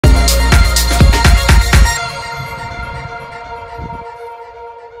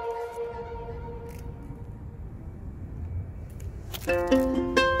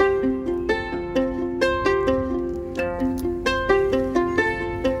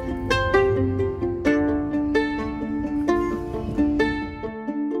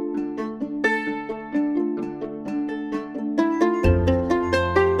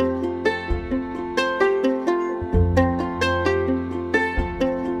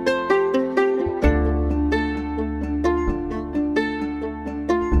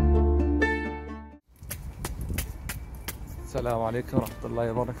السلام عليكم ورحمة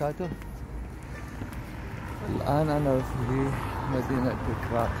الله وبركاته. الآن أنا في مدينة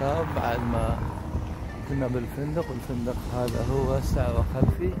كراكوف بعد ما كنا بالفندق، والفندق هذا هو السابع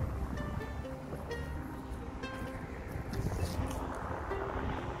خلفي.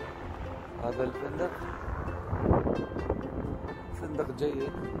 هذا الفندق فندق جيد.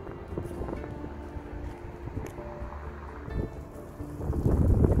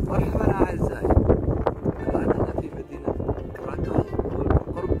 مرحبا أعزائي، الآن أنا في مدينة كراكوف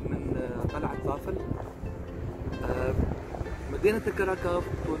قرب من قلعة بافل. مدينة كراكوف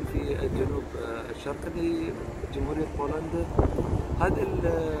تكون في الجنوب الشرقي جمهورية بولندا. هذه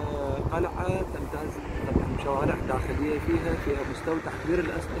القلعة تمتاز بشوارع داخلية، فيها مستودع كبير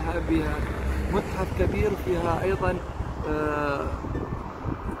للأسلحة، فيها متحف كبير، فيها أيضا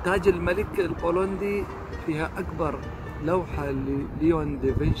تاج الملك البولندي، فيها أكبر لوحة لليون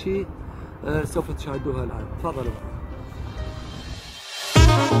دافنشي. سوف تشاهدوها الآن. تفضلوا.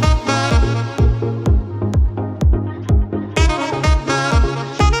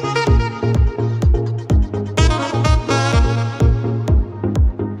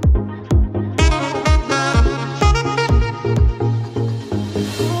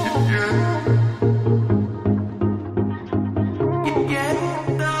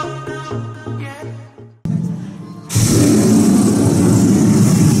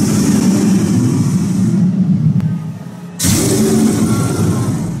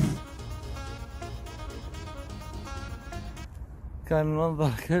 كان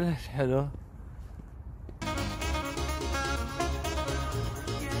المنظر كلش حلو.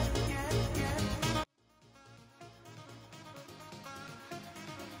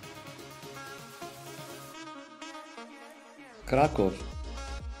 كراكوف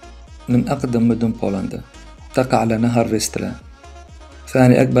من أقدم مدن بولندا، تقع على نهر فيستلا،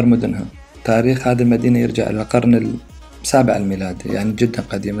 ثاني أكبر مدنها. تاريخ هذه المدينة يرجع إلى القرن السابع الميلادي، يعني جدا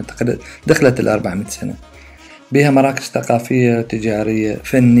قديمة، دخلت 400 سنة. بها مراكز ثقافية، تجارية،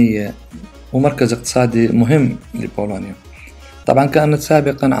 فنية، ومركز اقتصادي مهم لبولونيا. طبعا كانت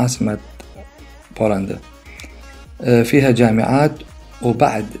سابقا عاصمة بولندا، فيها جامعات.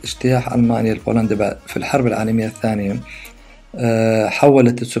 وبعد اجتياح ألمانيا لبولندا في الحرب العالمية الثانية،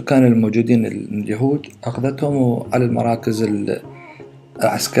 حولت السكان الموجودين اليهود، أخذتهم على المراكز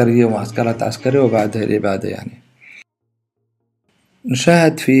العسكرية ومعسكرات عسكرية، وبعدها الإبادة. يعني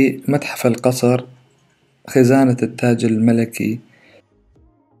نشاهد في متحف القصر خزانة التاج الملكي،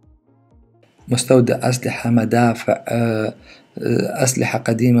 مستودع أسلحة، مدافع، أسلحة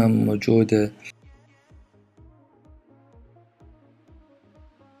قديمة موجودة.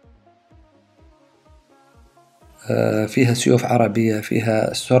 فيها سيوف عربية،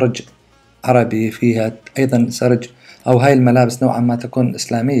 فيها سرج عربي، فيها أيضا سرج أو هاي الملابس نوعا ما تكون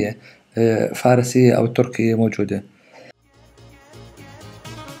إسلامية، فارسية أو تركية موجودة.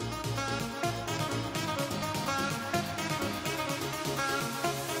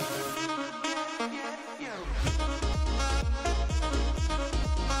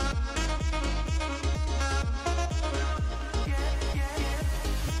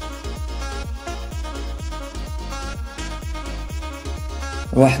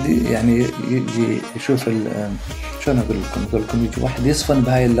 واحد يعني يجي يشوف شلون أقول لكم يجي واحد يصفن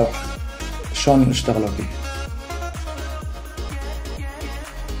بهاي اللوحة شلون اشتغلوا بيه.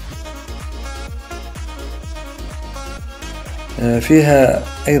 فيها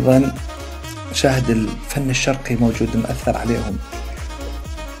أيضا شاهد الفن الشرقي موجود، مأثر عليهم.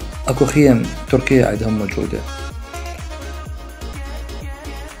 أكو خيم تركية عندهم موجودة.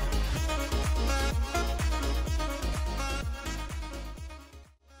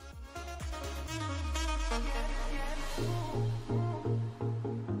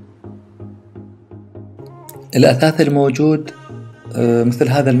 الأثاث الموجود مثل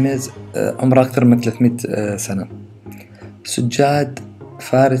هذا الميز عمره أكثر من 300 سنة. سجاد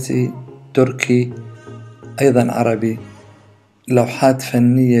فارسي، تركي، أيضا عربي. لوحات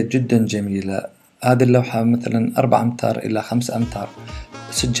فنية جدا جميلة. هذه اللوحة مثلا 4 أمتار إلى 5 أمتار.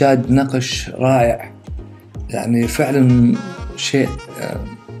 سجاد نقش رائع، يعني فعلا شيء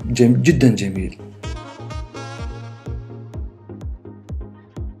جدا جميل.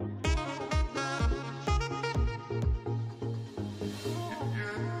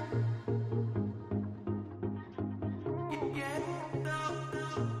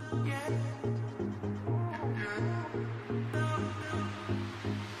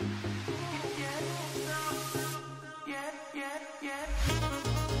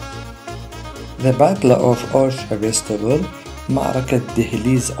 The Battle of Orsha Festival، معركة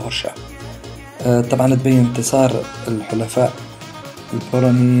دهليز أورشا. طبعا تبين انتصار الحلفاء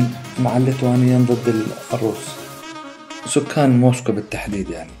البولونيين مع الليتوانيين ضد الروس. سكان موسكو بالتحديد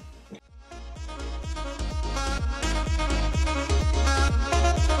يعني.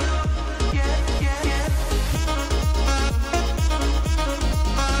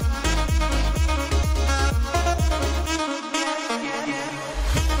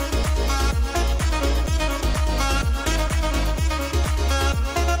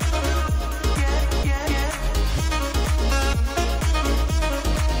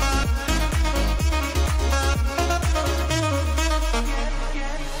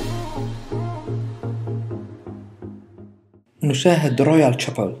 نشاهد رويال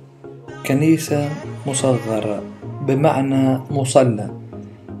تشابل، كنيسة مصغرة بمعنى مصلى،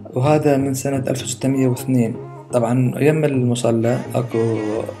 وهذا من سنة 1602. طبعا يم المصلى اكو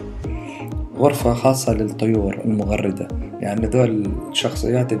غرفة خاصة للطيور المغردة، يعني ذول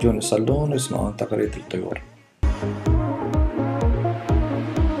الشخصيات يجون يصلون ويسمعون تقريد الطيور.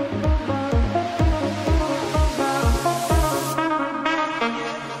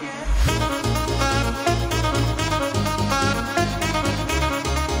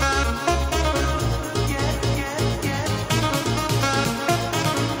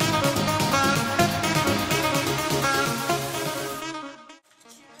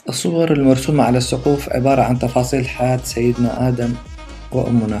 الصور المرسومة على السقوف عبارة عن تفاصيل حياة سيدنا آدم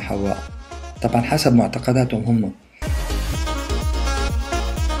وأمنا حواء، طبعا حسب معتقداتهم هم.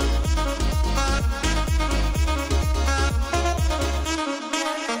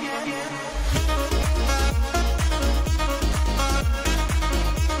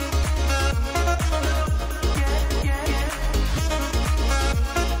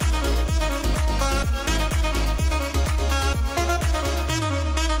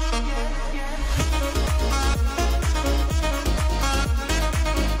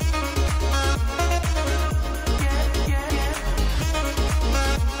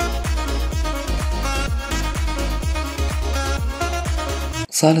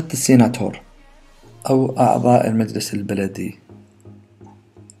 صالة السيناتور أو أعضاء المجلس البلدي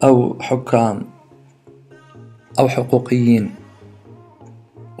أو حكام أو حقوقيين،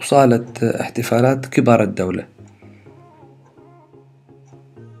 وصالة احتفالات كبار الدولة،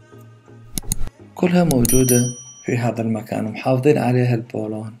 كلها موجودة في هذا المكان ومحافظين عليها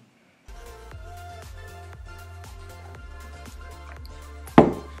البولون.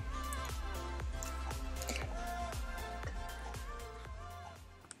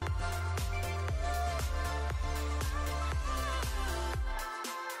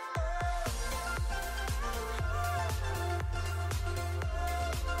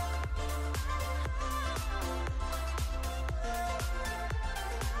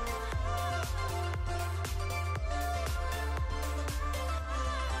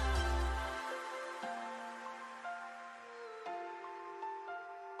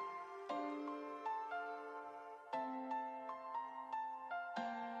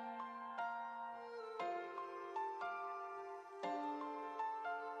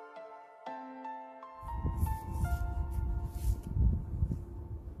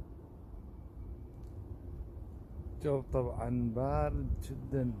 الجو طبعا بارد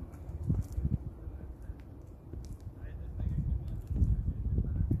جدا.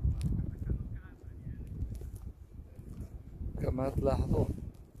 كما تلاحظون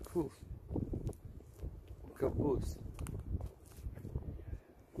كوف وكبوس.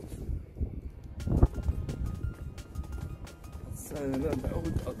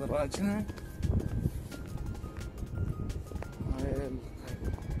 نعود أدراجنا.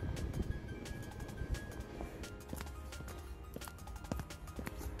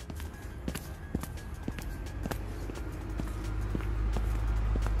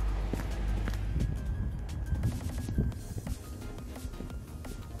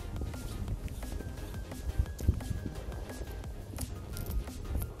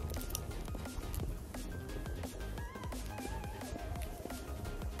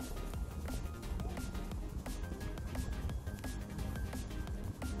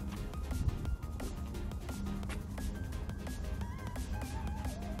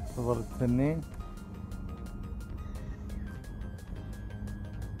 انتظر التنين.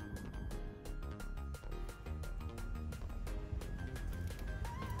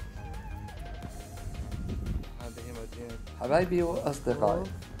 هذه مدينة حبايبي واصدقائي.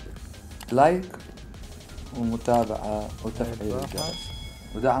 لايك ومتابعة وتفعيل الجرس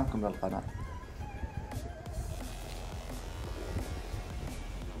ودعمكم للقناة.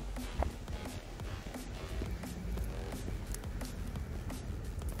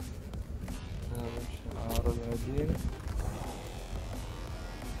 المدينة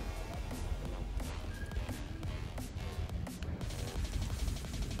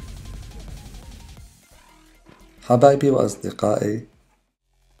حبايبي وأصدقائي،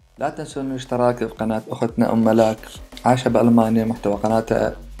 لا تنسوا الاشتراك في قناة أختنا أم ملاك عايشة بألمانيا. محتوى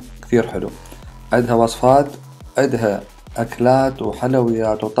قناتها كثير حلو، عندها وصفات، عندها أكلات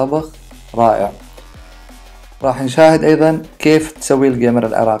وحلويات وطبخ رائع. راح نشاهد أيضا كيف تسوي الجيمر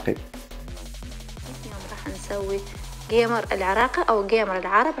العراقي. اليوم راح نسوي جيمر العراقي أو جيمر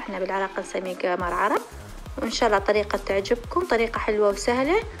العرب، احنا بالعراق نسميه جيمر عرب، وإن شاء الله طريقة تعجبكم، طريقة حلوة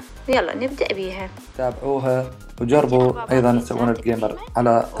وسهلة، ويلا نبدأ بيها. تابعوها وجربوا أيضا تسوون الجيمر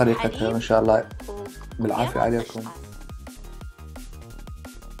على طريقتها، وإن شاء الله بالعافية عليكم.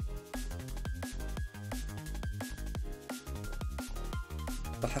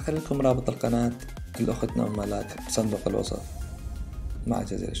 راح أخلي لكم رابط القناة لأختنا أم ملاك بصندوق الوصف. مع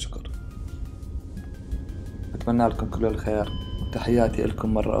جزيل الشكر، أتمنى لكم كل الخير، وتحياتي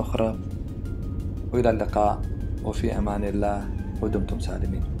لكم مرة أخرى، وإلى اللقاء، وفي أمان الله، ودمتم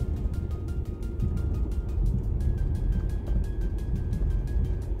سالمين.